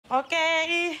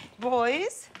Okay,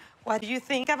 boys, what do you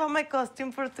think about my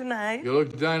costume for tonight? You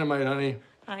look dynamite, honey.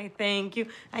 I thank you.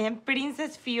 I am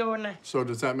Princess Fiona. So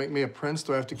does that make me a prince?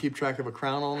 Do I have to keep track of a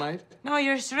crown all night? No,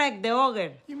 you're Shrek, the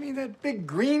ogre. You mean that big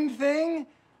green thing?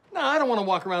 No, I don't want to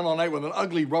walk around all night with an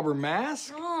ugly rubber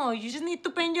mask. No, you just need to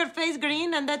paint your face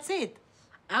green and that's it.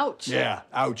 Ouch. Yeah,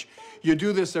 ouch. You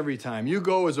do this every time. You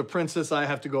go as a princess, I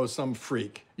have to go as some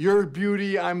freak. You're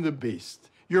Beauty, I'm the Beast.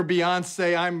 You're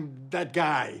Beyonce, I'm that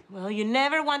guy. Well, you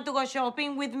never want to go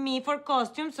shopping with me for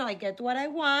costumes, so I get what I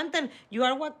want, and you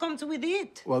are what comes with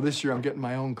it. Well, this year I'm getting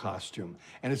my own costume,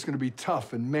 and it's going to be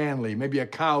tough and manly, maybe a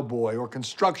cowboy or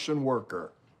construction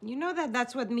worker. You know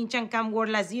that's what Minch and Cam wore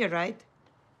last year, right?